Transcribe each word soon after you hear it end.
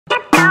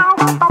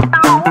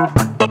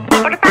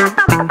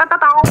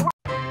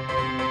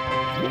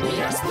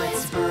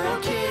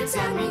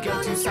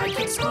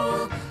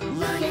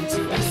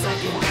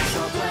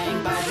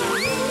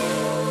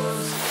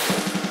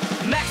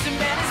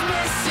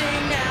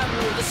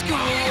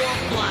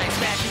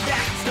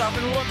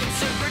looking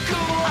super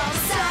cool. I'm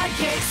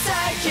sidekick,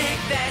 sidekick,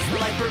 that's the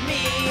life for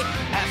me.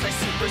 As I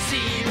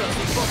supersede those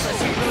with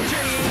full-size hero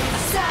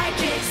dreams.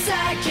 Sidekick,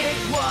 sidekick,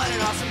 what an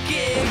awesome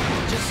gig.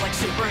 Just like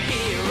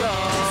superheroes,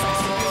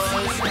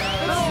 but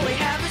all we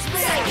have is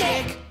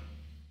sidekick.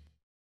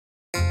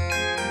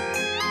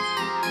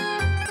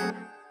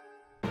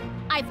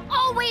 I've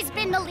always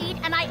been the lead,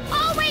 and I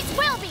always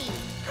will be!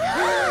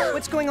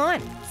 What's going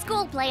on?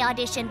 School play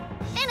audition.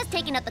 Vana's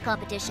taking up the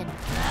competition.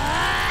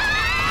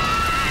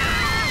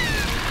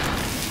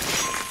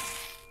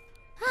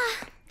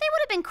 They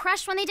would have been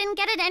crushed when they didn't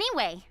get it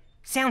anyway.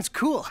 Sounds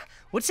cool.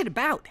 What's it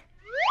about?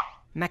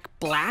 Mech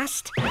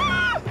Blast?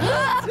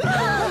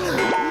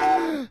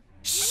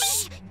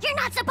 Shh! You're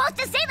not supposed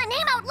to say the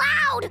name out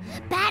loud!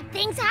 Bad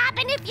things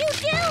happen if you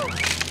do!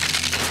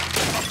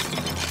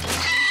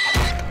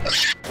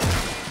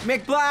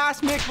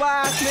 McBlast,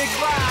 McBlast,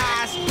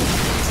 McBlast!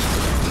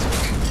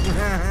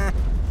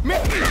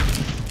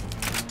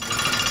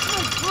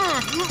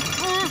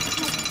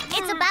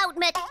 It's about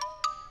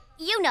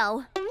you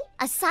know,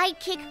 a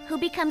sidekick who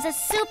becomes a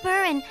super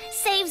and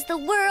saves the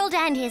world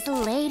and his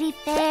lady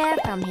fair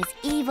from his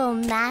evil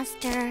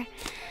master.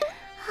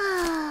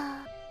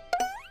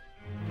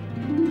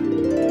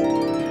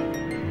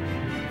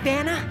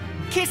 Vana,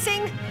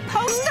 kissing,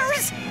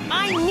 posters?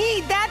 I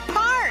need that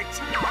part!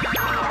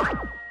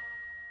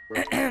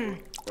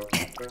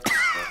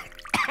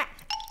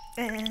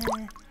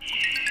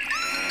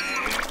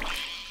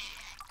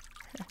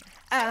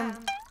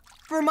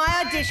 For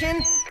my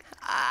audition,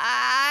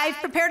 I've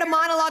prepared a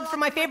monologue from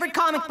my favorite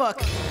comic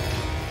book.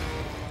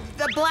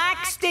 The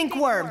Black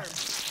Stinkworm.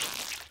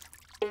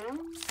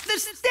 The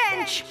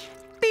stench!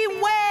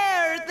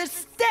 Beware the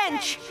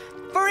stench!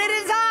 For it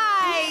is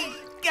I,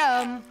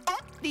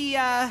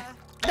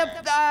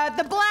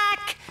 the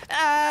black,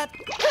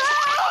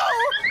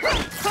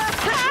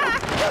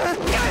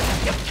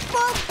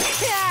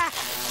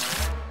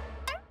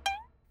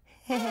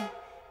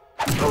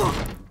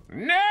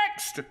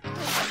 Next!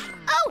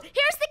 Oh,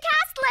 here's the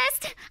cast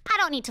list! I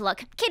don't need to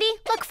look. Kitty,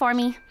 look for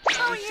me.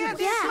 Oh, yeah,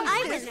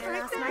 I was there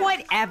last night.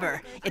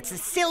 Whatever. It's a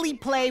silly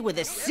play with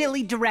a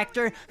silly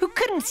director who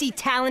couldn't see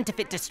talent if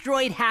it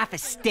destroyed half a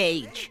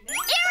stage.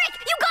 Eric,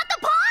 you got the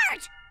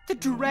part! The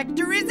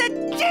director is a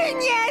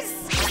genius!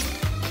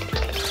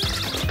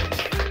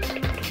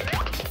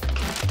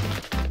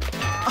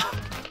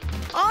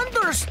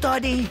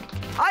 Understudy!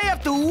 I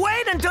have to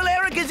wait until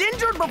Eric is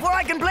injured before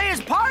I can play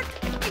his part?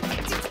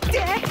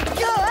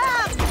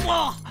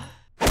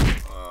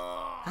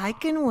 I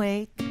can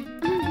wait.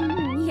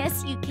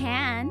 Yes, you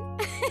can.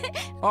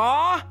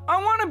 Aw,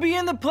 I want to be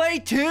in the play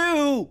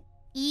too!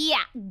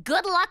 Yeah,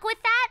 good luck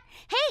with that.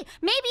 Hey,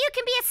 maybe you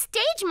can be a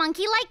stage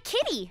monkey like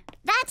Kitty.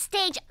 That's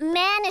stage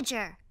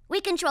manager. We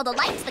control the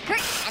lights, the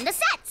curtains, and the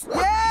sets.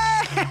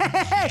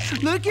 Yeah!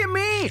 Look at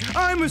me!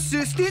 I'm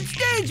assistant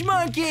stage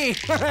monkey!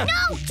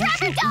 No,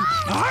 Trevor, don't!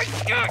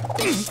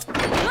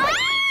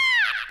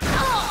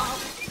 Oh.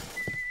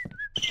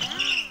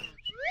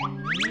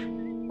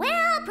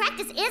 Well,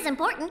 practice is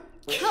important.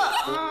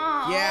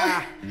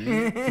 Yeah.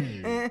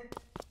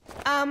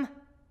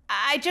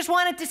 I just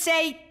wanted to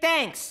say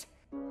thanks.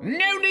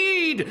 No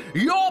need!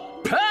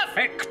 You're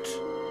perfect!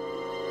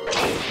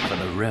 For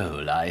the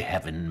role I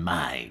have in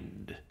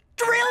mind.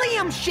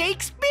 Drilliam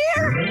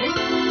Shakespeare?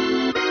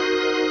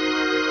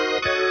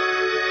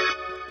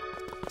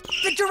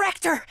 The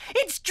director!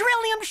 It's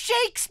Drilliam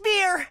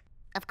Shakespeare!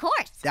 Of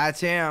course. That's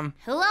him.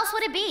 Who else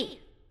would it be?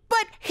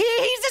 But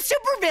he's a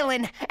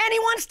supervillain, and he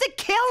wants to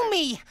kill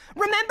me!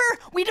 Remember?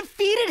 We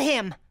defeated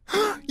him!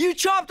 You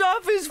chopped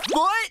off his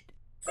foot?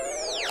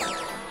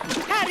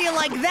 How do you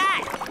like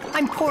that?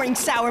 I'm pouring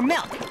sour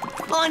milk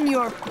on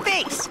your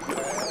face.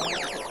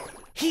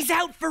 He's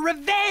out for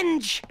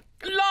revenge!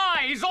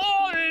 Lies,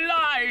 all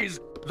lies!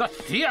 The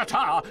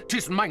theatre,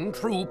 'tis mine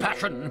true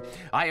passion.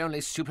 I only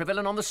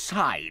supervillain on the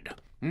side.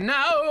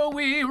 Now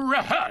we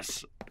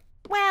rehearse.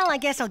 Well, I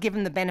guess I'll give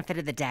him the benefit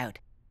of the doubt.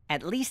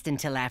 At least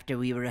until after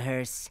we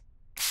rehearse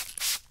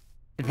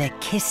the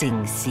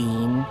kissing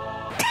scene.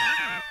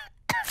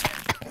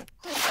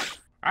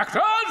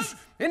 Actors!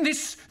 In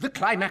this, the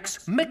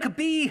climax,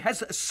 Maccabee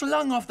has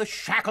slung off the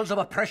shackles of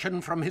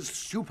oppression from his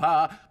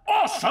super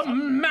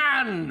awesome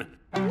man!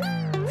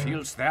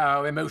 Feelst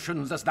thou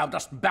emotions as thou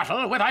dost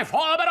battle with thy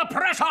former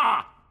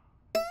oppressor?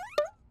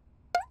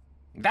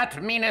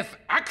 That meaneth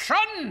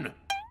action!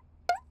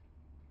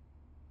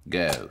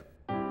 Go.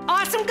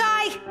 Awesome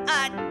guy!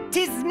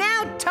 'Tis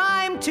now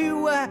time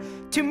to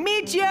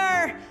meet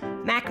your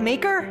Mac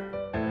Maker.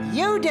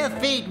 You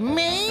defeat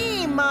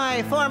me,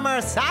 my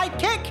former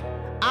sidekick?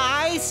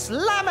 I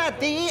slam at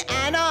thee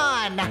and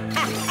on!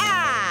 Ha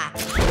ha!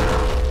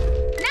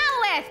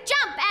 Now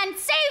jump and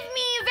save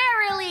me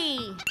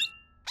verily!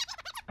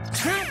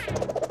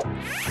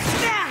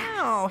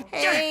 Oh,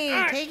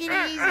 hey, take it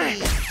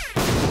easy.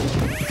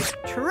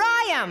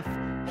 Triumph!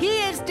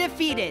 He is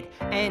defeated,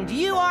 and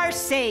you are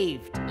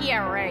saved.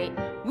 Yeah, right.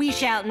 We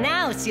shall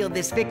now seal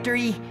this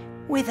victory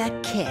with a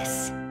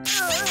kiss.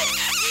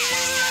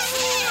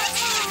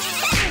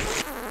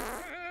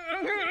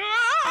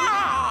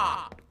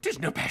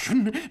 no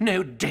passion,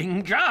 no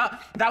danger.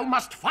 Thou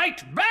must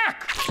fight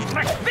back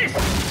like this,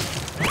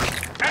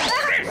 and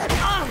this,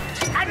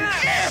 and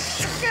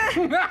this.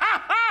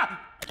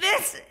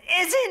 This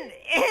isn't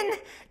in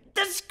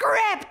the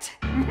script!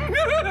 I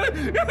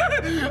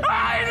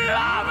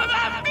love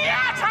the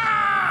theater!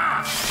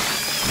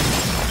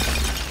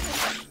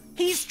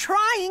 He's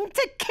trying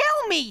to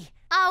kill me!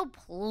 Oh,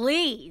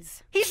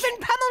 please. He's been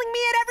pummeling me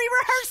at every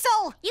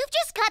rehearsal! You've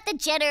just got the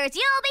jitters.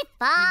 You'll be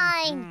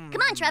fine.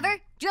 Come on, Trevor.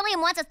 Drilliam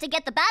wants us to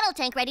get the battle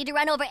tank ready to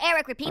run over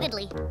Eric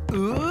repeatedly.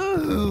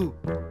 Ooh.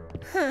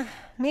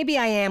 Maybe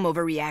I am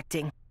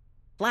overreacting.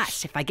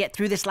 Plus, if I get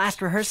through this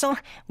last rehearsal,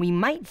 we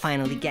might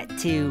finally get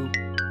to...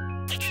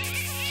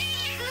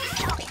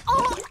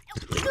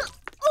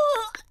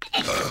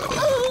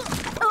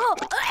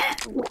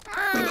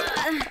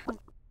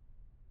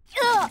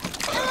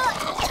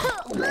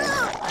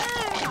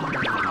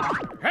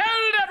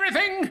 Held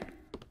everything!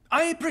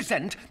 I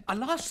present a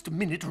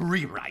last-minute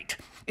rewrite.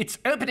 It's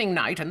opening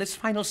night, and this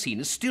final scene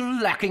is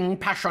still lacking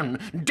passion.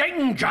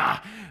 Danger!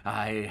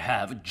 I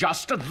have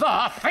just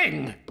the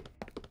thing.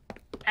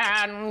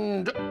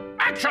 And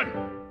action!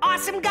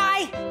 Awesome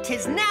guy,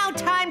 'tis now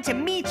time to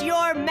meet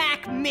your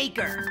Mac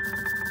maker.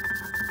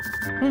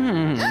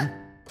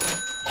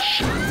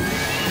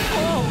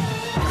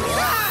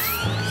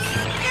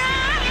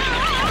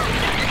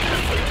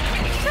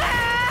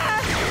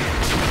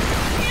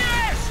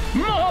 Yes!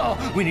 More!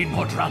 We need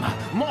more drama,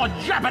 more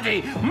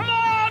jeopardy,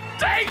 more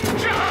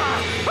danger!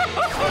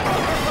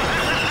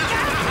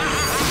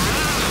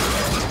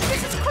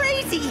 This is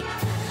crazy!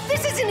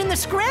 This isn't in the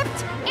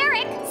script!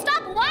 Eric,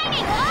 stop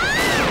whining!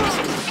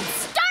 And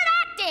start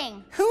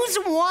acting! Who's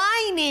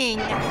whining?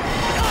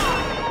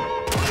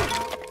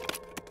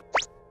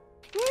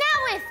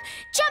 Nowith,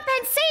 jump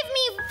and save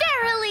me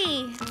verily!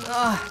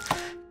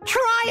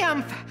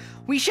 Triumph!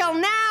 We shall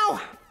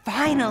now,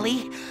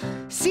 finally,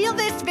 seal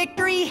this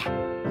victory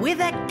with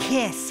a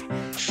kiss.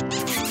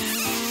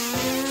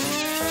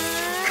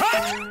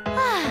 Cut!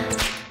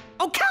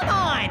 Oh, come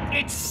on!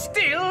 It's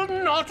still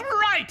not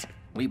right!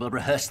 We will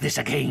rehearse this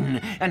again,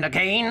 and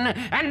again,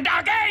 and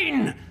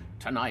again!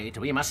 Tonight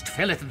we must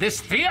fill this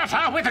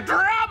theater with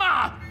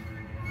drama!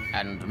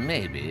 And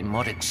maybe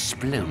more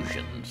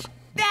explosions.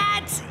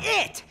 That's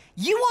it!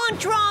 You want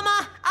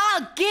drama?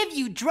 I'll give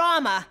you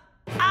drama.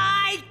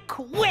 I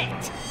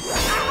quit!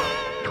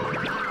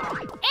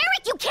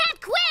 Eric, you can't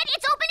quit!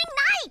 It's opening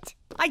night!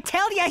 I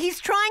tell ya, he's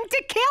trying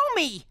to kill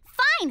me!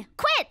 Fine,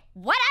 quit!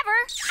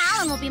 Whatever!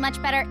 Alan will be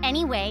much better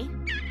anyway.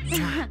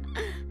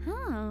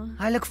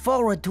 I look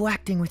forward to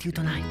acting with you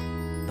tonight.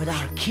 But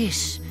our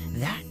kiss,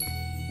 that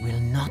will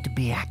not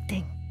be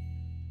acting.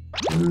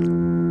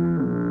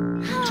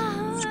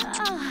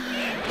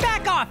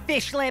 Back off,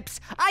 fish lips!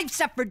 I've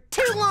suffered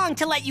too long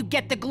to let you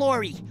get the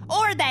glory,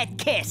 or that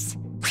kiss.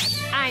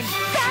 I'm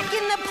back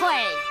in the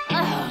play!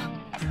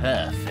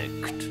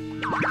 Perfect.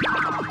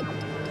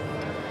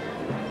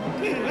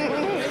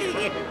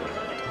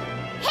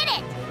 Hit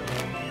it!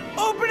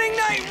 Opening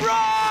night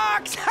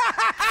rocks!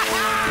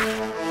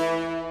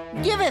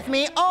 Giveth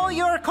me all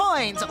your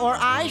coins, or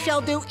I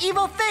shall do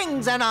evil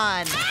things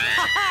anon.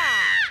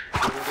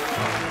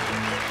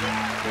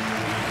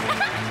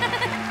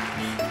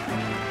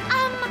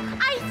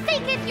 I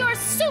thinketh your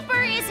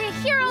super is a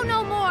hero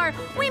no more.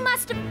 We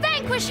must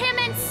vanquish him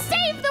and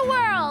save the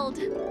world.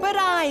 But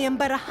I am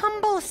but a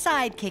humble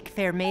sidekick,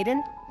 fair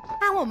maiden.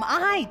 How am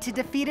I to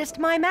defeatest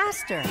my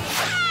master?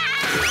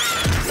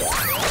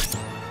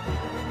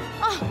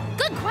 Oh,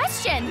 good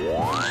question.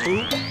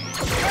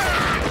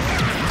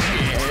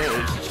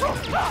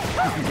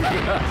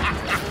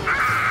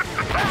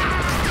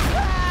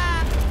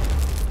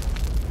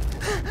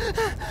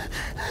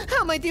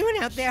 How am I doing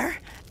out there?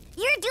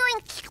 You're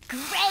doing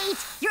great.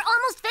 You're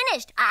almost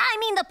finished. I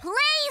mean, the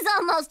play's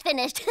almost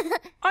finished.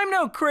 I'm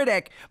no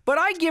critic, but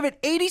I give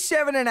it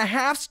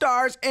 87.5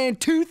 stars and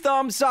 2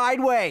 thumbs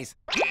sideways.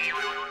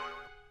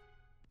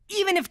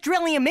 Even if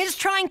Drilliam is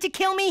trying to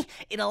kill me,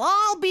 it'll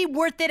all be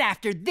worth it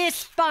after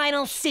this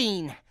final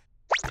scene.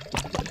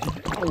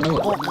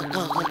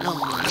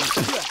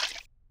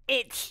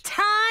 It's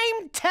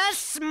time to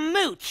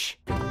smooch.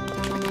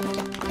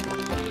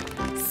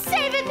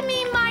 Saveth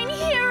me, mine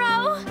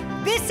hero.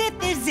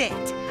 Thiseth is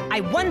it.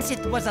 I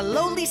onceth was a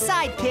lowly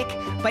sidekick,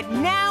 but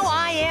now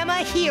I am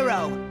a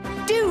hero.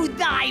 Do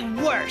thy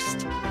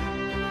worst.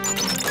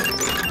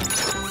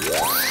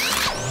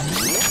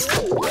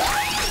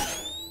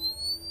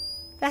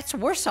 That's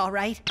worse, all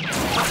right.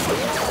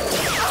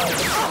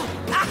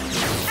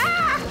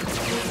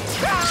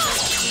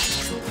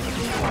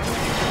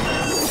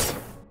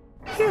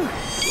 Phew.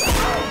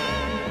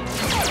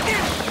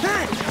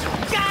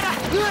 Gotta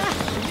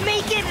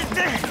make it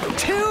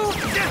to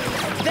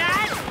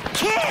that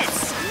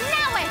kiss!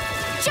 Now it!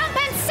 Jump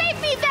and save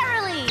me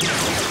verily!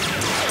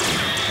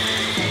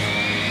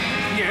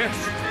 Yes!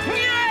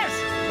 Yes!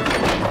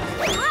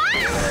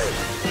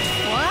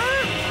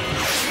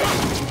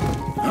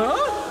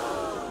 Huh?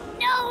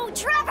 No,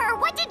 Trevor,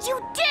 what did you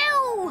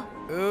do?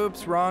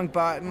 Oops, wrong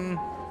button.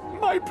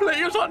 My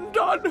play is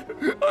undone.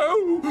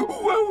 Oh,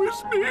 woe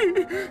is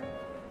me.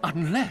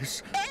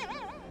 Unless...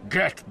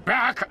 Get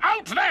back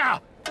out there!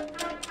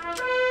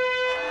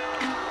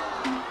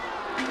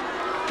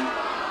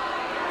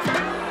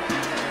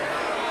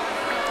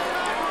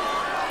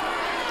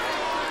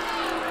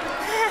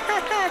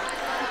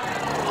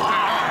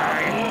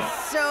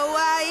 So,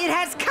 it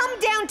has come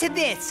down to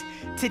this.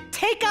 To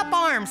take up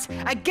arms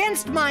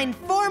against mine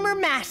former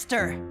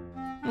master.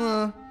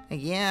 I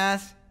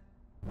guess.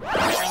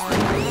 Vana!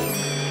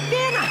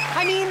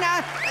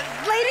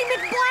 Lady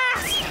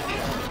McBlast!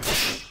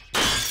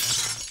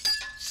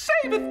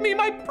 Saveth me,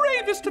 my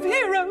bravest of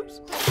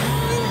heroes!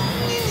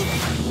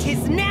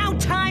 'Tis now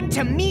time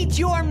to meet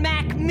your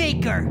Mac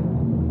Maker.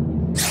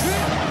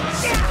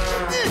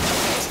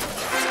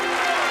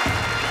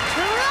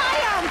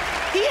 Triumph!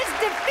 He is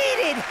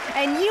defeated,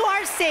 and you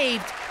are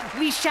saved.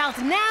 We shall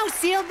now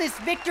seal this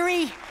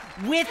victory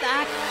with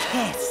a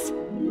kiss.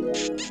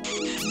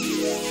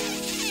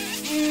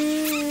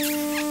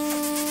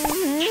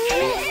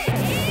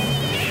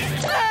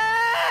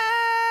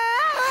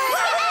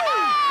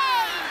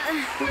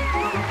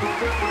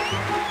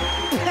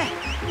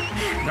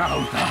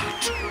 Now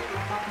that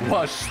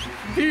was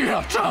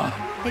theater.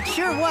 It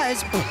sure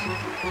was.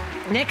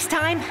 Next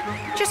time,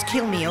 just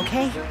kill me,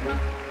 okay?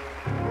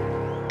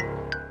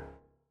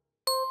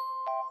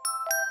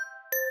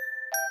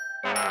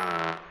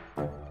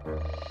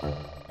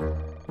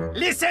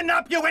 Listen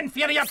up, you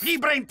inferior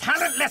pea-brain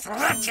talentless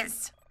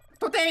wretches!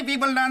 Today we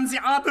will learn the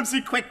art of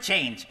the quick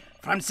change.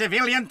 From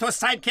civilian to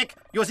sidekick,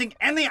 using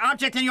any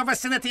object in your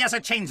vicinity as a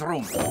change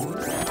room.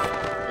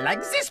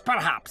 Like this,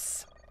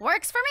 perhaps.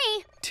 Works for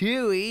me.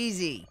 Too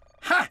easy.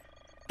 Ha!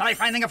 Try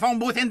finding a phone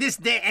booth in this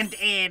day and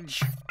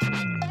age.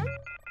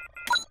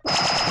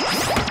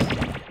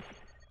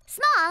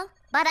 Small,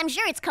 but I'm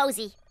sure it's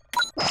cozy.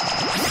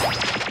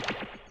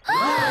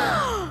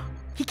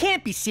 He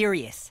can't be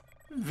serious.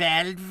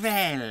 Well,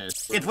 well.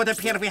 It would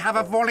appear we have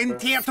a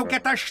volunteer to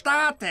get us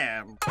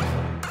started.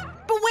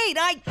 But wait,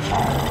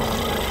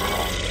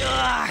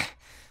 Ugh,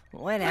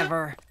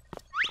 whatever.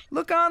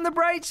 Look on the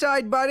bright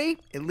side, buddy.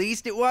 At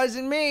least it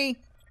wasn't me.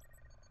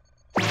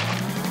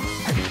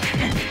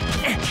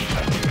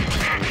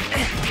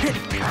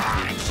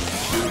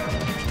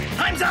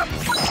 Time's up!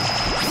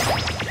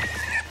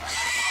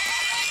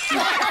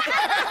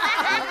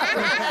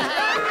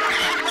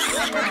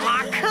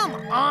 Aw, come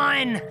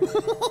on!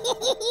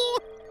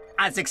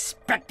 As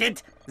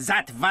expected,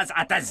 that was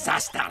a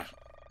disaster.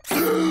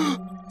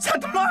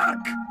 That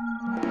mark!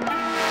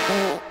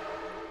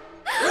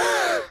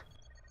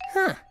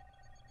 Huh.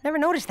 Never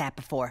noticed that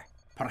before.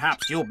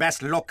 Perhaps you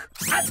best look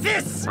at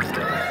this!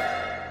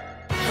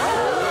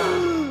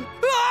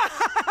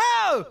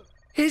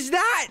 Is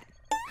that?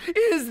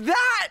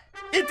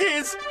 It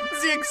is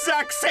the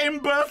exact same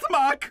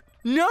birthmark!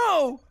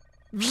 No!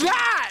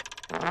 That!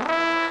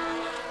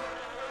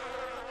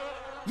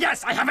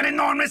 Yes, I have an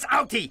enormous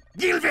outie!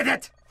 Deal with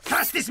it!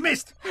 Class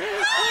dismissed!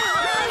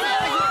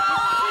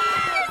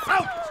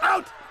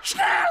 Out!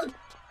 Schnell!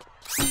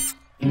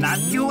 Not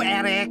you,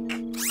 Eric.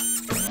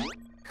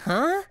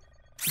 Huh?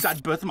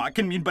 That birthmark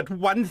can mean but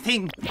one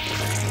thing.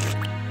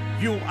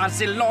 You are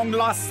the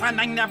long-lost son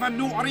I never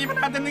knew or even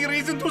had any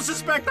reason to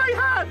suspect I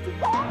had.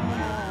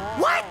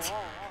 What?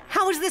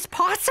 How is this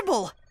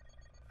possible?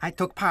 I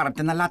took part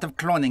in a lot of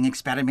cloning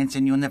experiments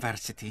in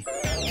university.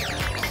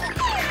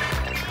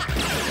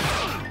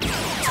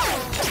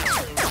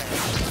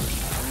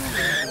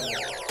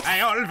 I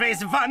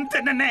always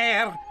wanted an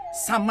heir.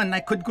 Someone I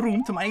could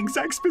groom to my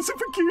exact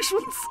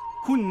specifications.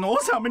 Who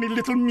knows how many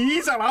little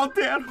me's are out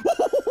there?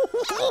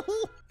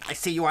 I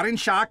see you are in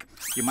shock.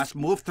 You must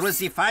move through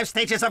the 5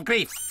 stages of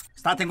grief,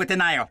 starting with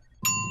denial.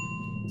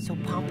 So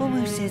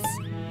Pamplemousse is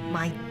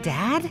my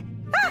dad?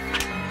 Ah!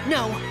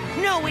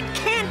 No, it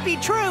can't be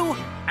true!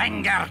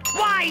 Anger.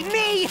 Why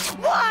me?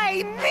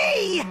 Why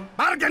me?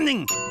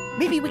 Bargaining.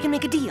 Maybe we can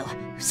make a deal.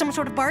 Some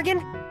sort of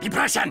bargain?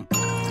 Depression.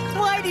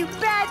 Why do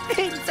bad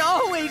things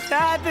always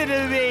happen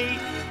to me?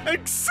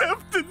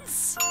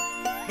 Acceptance.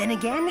 Then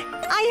again,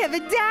 I have a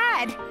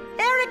dad.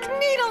 Eric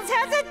Needles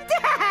has a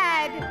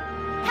dad.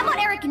 How about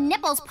Eric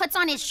Nipples puts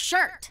on his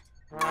shirt?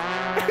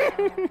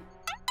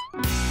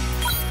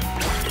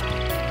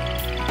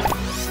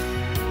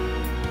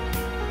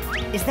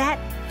 Is that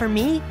for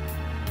me?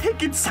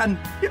 Take it, son.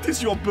 It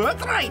is your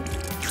birthright.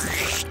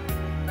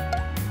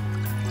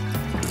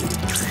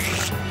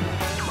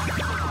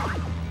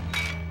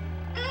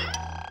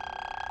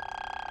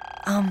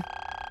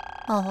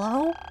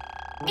 Hello?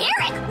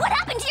 Eric, what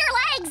happened to your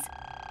legs?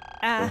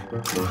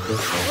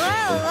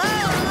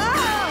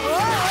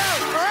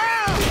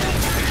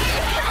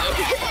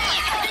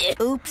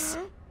 Oops.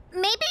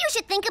 Maybe you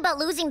should think about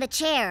losing the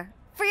chair.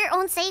 For your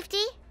own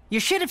safety? You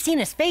should have seen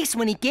his face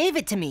when he gave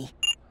it to me.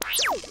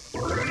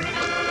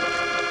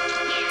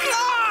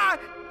 Ah!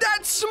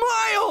 That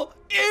smile!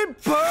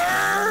 It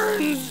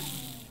burns!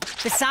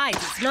 Besides,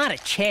 it's not a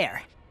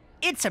chair.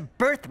 It's a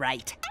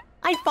birthright.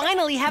 I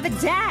finally have a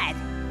dad.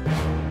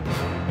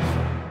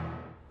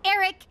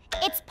 Eric,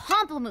 it's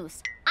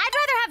Pamplemousse. I'd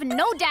rather have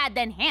no dad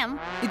than him.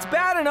 It's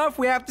bad enough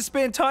we have to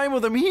spend time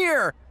with him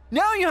here.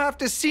 Now you have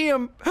to see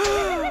him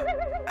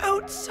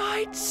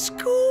outside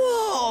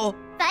school.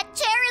 That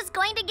chair is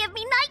going to give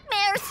me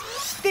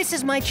nightmares. This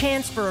is my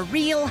chance for a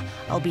real,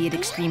 albeit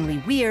extremely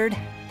weird,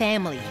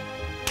 family.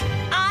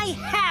 I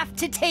have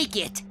to take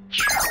it.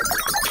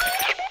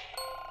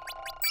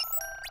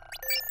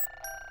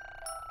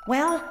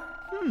 Well,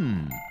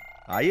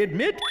 I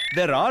admit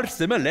there are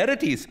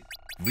similarities.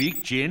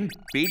 Weak chin,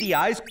 beady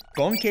eyes,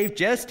 concave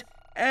chest,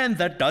 and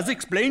that does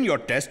explain your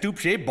test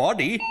tube-shaped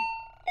body.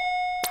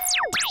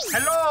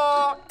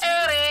 Hello,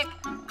 Eric.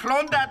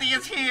 Clone Daddy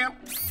is here.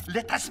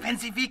 Let us spend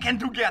the weekend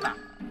together.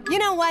 you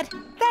know what?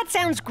 That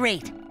sounds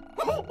great.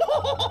 Come,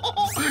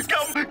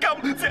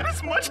 there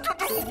is much to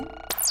do.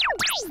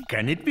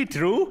 Can it be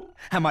true?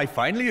 Am I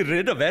finally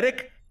rid of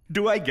Eric?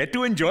 Do I get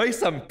to enjoy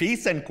some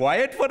peace and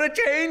quiet for a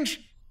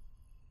change?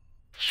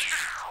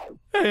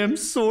 I am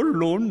so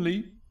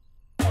lonely.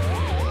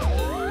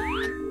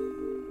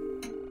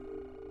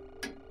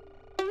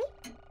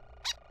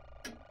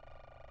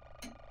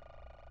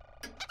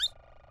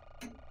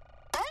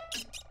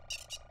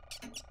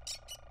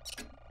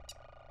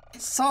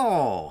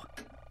 So,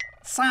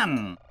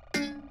 son,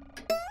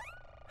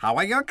 how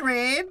are your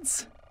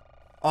grades?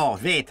 Oh,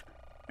 wait,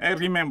 I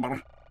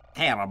remember.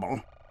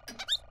 Terrible.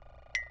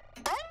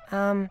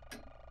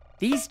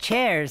 These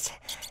chairs,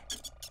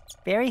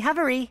 very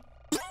hovery.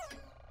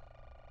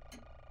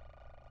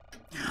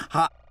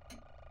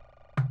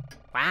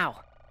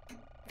 Wow.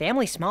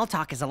 Family small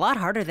talk is a lot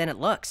harder than it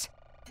looks.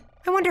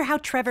 I wonder how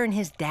Trevor and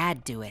his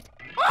dad do it.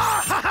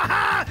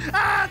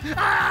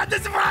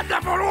 This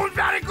wonderful, old,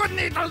 very good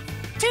needles.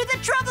 To the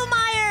Trouble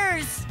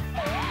Myers!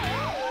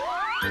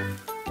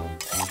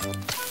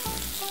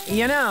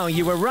 You know,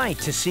 you were right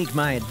to seek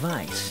my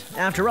advice.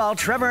 After all,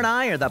 Trevor and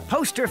I are the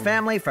poster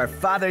family for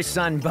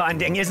father-son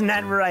bonding. Isn't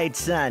that right,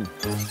 son?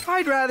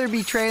 I'd rather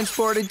be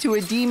transported to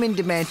a demon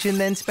dimension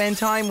than spend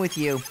time with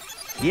you.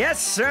 Yes,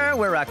 sir,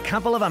 we're a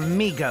couple of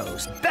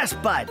amigos.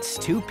 Best buds,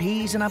 2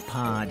 peas in a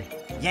pod.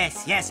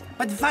 Yes,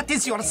 but what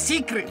is your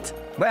secret?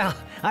 Well,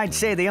 I'd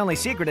say the only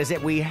secret is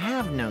that we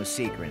have no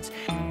secrets.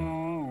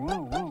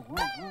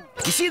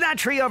 You see that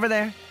tree over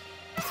there?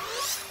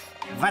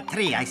 What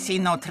tree? I see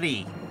no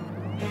tree.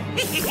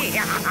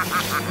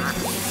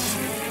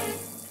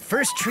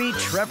 First tree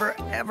Trevor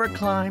ever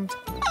climbed.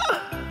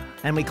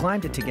 And we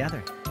climbed it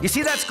together. You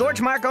see that scorch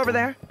mark over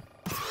there?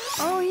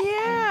 Oh,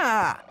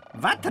 yeah!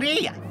 What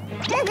tree?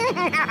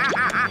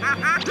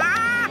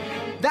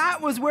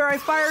 That was where I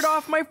fired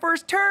off my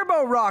first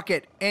turbo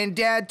rocket, and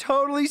Dad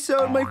totally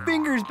sewed my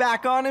fingers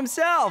back on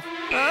himself.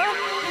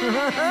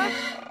 Huh?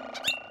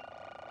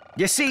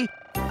 You see,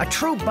 a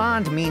true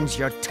bond means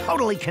you're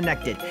totally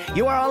connected.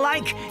 You are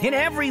alike in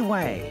every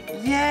way.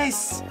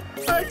 Yes,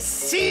 I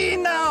see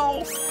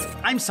now.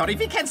 I'm sorry,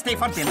 we can't stay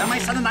for dinner. My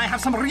son and I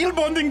have some real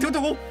bonding to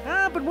do.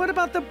 But what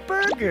about the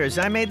burgers?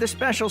 I made the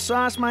special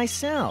sauce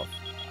myself.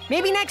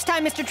 Maybe next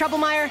time, Mr.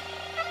 Troublemeyer.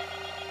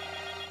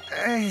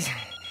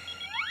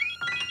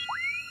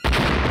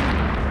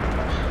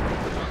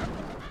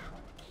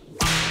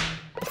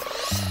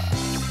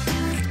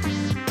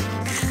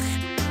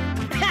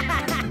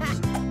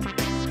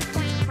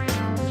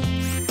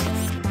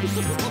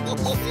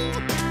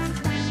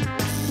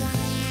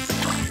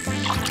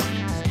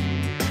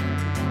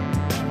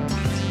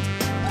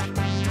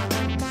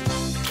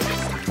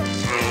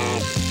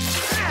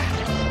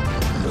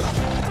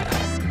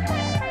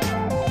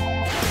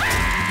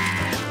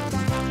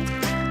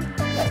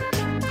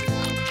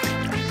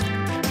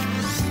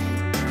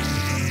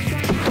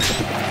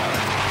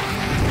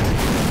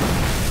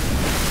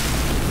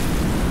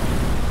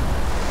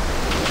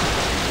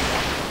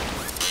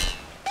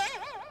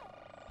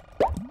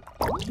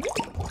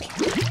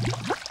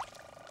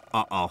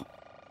 Uh-oh.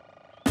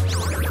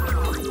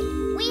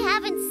 We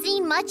haven't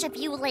seen much of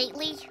you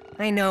lately.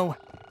 I know.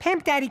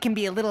 Pimp Daddy can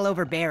be a little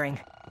overbearing.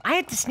 I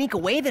had to sneak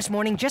away this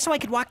morning just so I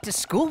could walk to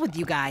school with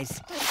you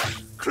guys.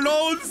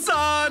 Clone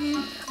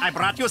son, I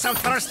brought you some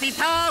thirsty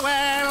towels.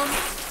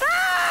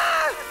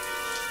 Ah!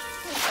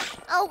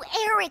 Oh,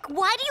 Eric,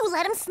 why do you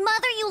let him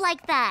smother you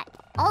like that?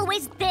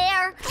 Always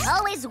there,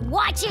 always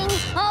watching,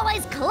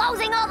 always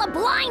closing all the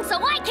blinds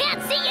so I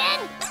can't see in.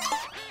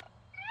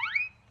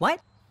 What?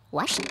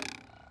 What?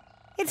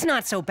 It's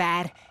not so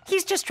bad.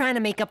 He's just trying to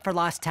make up for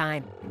lost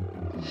time.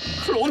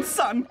 Clone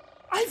son,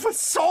 I was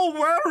so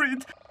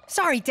worried.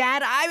 Sorry,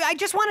 Dad. I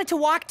just wanted to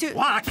walk to...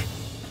 Walk?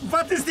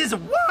 What is this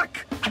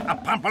walk? A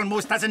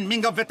pamplemousse doesn't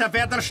mingle with the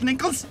weather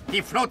schninkles.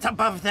 He floats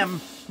above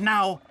them.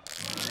 Now,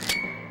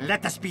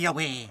 let us be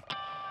away.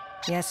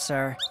 Yes,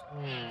 sir.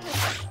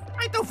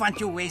 I don't want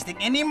you wasting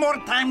any more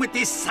time with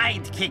this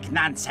sidekick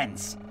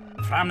nonsense.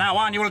 From now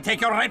on, you will take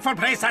your rightful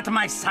place at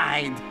my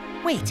side.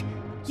 Wait,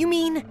 you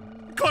mean...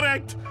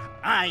 Correct.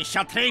 I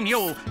shall train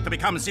you to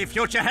become the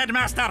future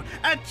headmaster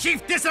and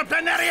chief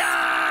disciplinarian!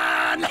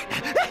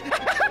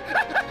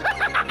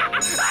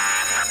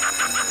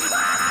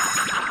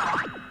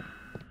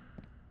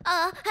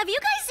 Have you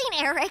guys seen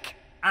Eric?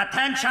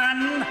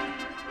 Attention!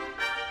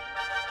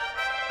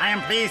 I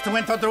am pleased to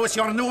introduce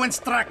your new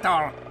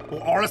instructor, who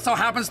also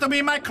happens to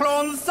be my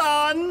clone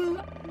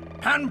son,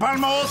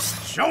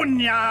 Pamplemousse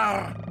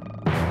Jr.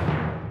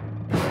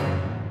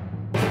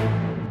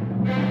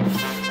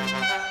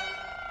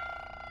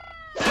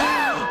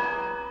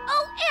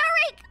 Oh,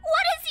 Eric!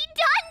 What has he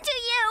done to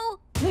you?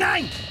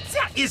 Nein,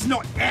 there is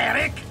no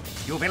Eric.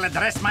 You will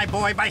address my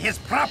boy by his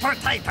proper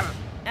title.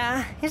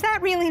 Is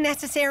that really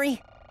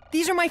necessary?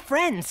 These are my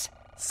friends.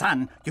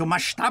 Son, you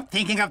must stop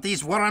thinking of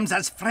these worms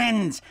as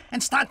friends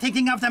and start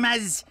thinking of them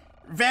as,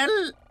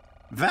 well,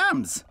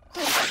 worms.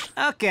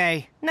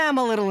 Okay, now I'm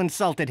a little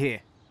insulted here.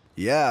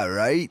 Yeah,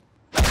 right?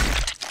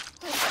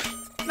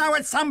 Now,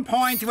 at some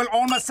point, you will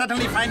almost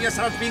suddenly find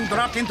yourself being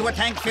dropped into a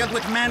tank filled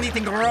with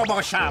man-eating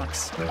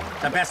robo-sharks.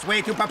 The best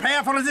way to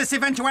prepare for this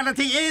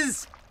eventuality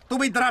is to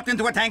be dropped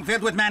into a tank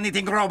filled with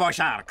man-eating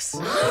robo-sharks.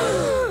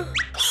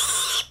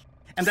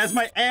 And as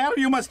my heir,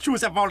 you must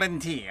choose a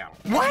volunteer.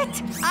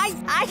 What?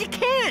 I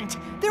can't!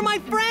 They're my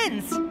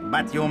friends!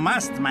 But you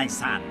must, my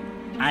son.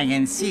 I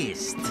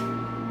insist.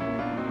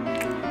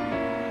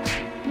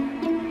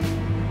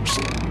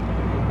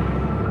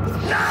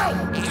 No!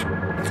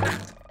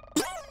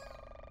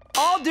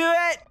 I'll do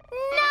it!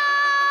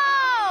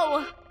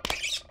 No!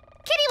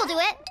 Kitty will do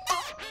it.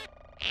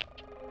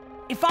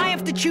 If I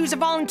have to choose a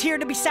volunteer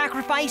to be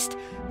sacrificed,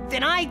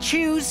 then I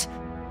choose...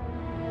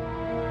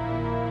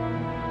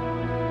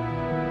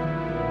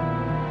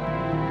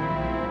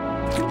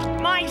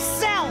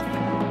 myself!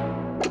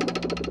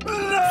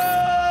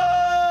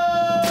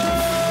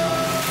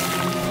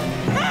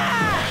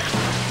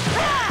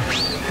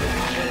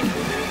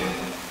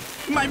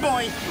 My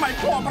boy, my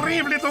poor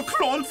brave little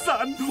clone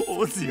son.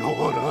 Oh, the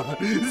horror,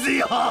 the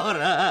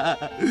horror.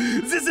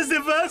 This is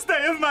the worst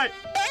day of my...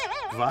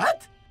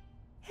 What?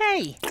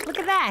 Hey, look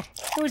at that.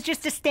 It was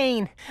just a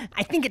stain.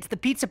 I think it's the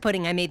pizza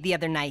pudding I made the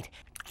other night.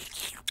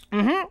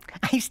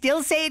 I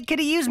still say it could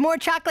have used more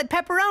chocolate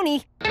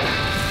pepperoni.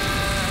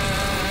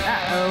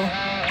 Uh-oh.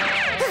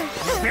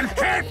 You will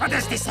pay for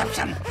this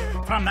deception.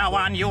 From now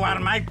on, you are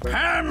my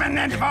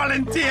permanent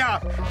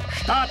volunteer,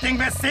 starting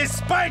with this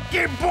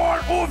spiky ball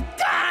of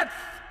death!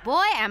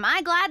 Boy, am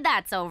I glad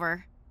that's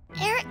over.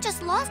 Eric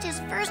just lost his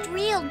first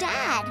real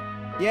dad.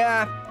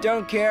 Yeah,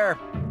 don't care.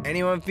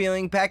 Anyone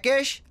feeling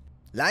peckish?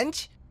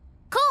 Lunch?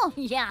 Cool.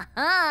 Yeah,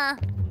 huh?